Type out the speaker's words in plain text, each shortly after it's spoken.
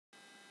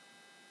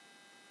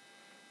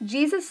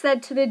Jesus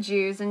said to the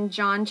Jews in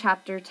John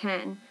chapter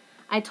 10,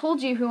 "I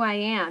told you who I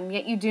am,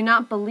 yet you do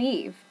not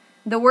believe.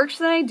 The works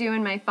that I do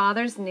in my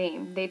Father's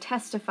name, they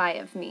testify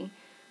of me.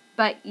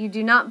 But you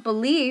do not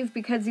believe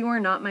because you are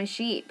not my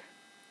sheep."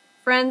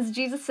 Friends,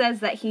 Jesus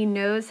says that he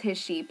knows his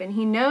sheep, and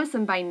he knows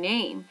them by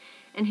name.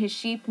 And his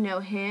sheep know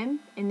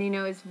him, and they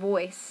know his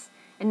voice,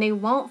 and they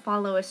won't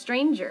follow a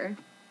stranger.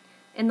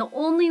 And the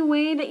only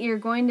way that you're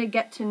going to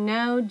get to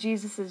know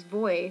Jesus'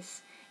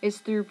 voice is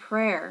through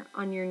prayer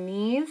on your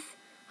knees,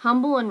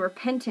 humble and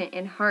repentant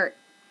in heart.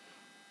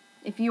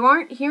 If you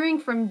aren't hearing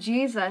from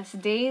Jesus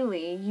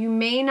daily, you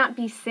may not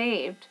be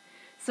saved.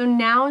 So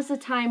now is the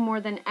time more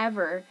than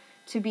ever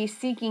to be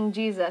seeking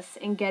Jesus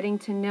and getting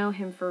to know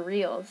him for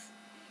reals.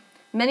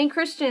 Many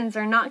Christians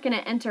are not going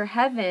to enter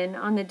heaven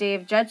on the day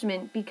of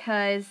judgment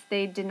because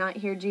they did not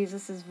hear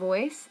Jesus'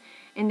 voice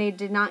and they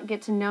did not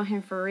get to know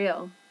him for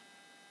real.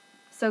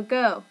 So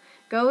go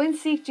and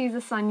seek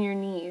Jesus on your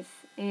knees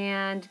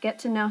and get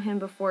to know him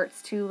before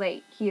it's too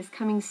late. He is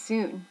coming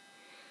soon.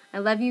 I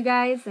love you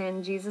guys,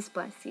 and Jesus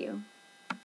bless you.